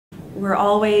We're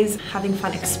always having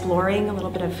fun exploring a little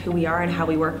bit of who we are and how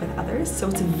we work with others, so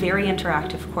it's a very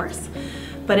interactive course.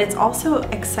 But it's also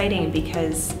exciting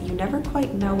because you never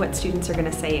quite know what students are going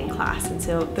to say in class, and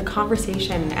so the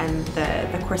conversation and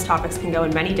the course topics can go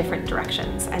in many different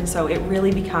directions, and so it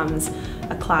really becomes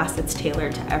a class that's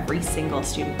tailored to every single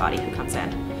student body who comes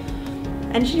in.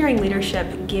 Engineering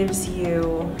leadership gives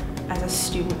you, as a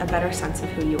student, a better sense of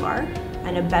who you are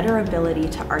and a better ability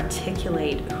to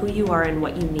articulate who you are and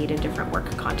what you need in different work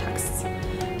contexts.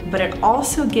 But it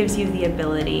also gives you the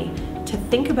ability to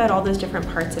think about all those different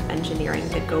parts of engineering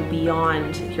that go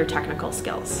beyond your technical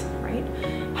skills, right?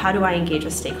 How do I engage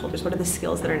with stakeholders? What are the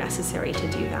skills that are necessary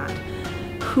to do that?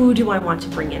 Who do I want to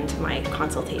bring into my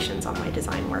consultations on my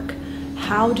design work?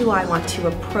 How do I want to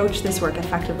approach this work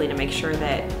effectively to make sure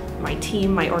that my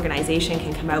team, my organization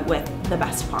can come out with the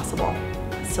best possible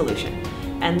solution?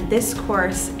 And this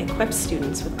course equips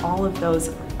students with all of those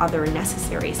other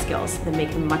necessary skills that make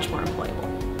them much more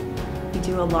employable. We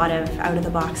do a lot of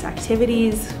out-of-the-box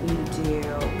activities, we do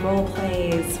role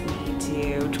plays, we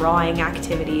do drawing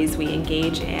activities, we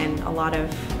engage in a lot of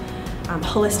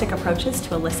holistic approaches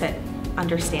to elicit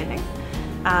understanding.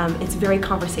 It's very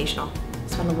conversational. We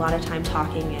spend a lot of time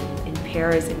talking in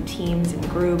pairs and teams and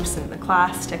groups in the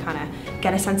class to kind of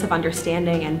get a sense of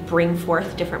understanding and bring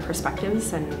forth different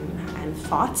perspectives and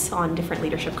thoughts on different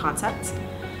leadership concepts.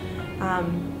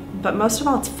 But most of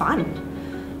all, it's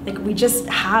fun. Like, we just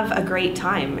have a great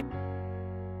time.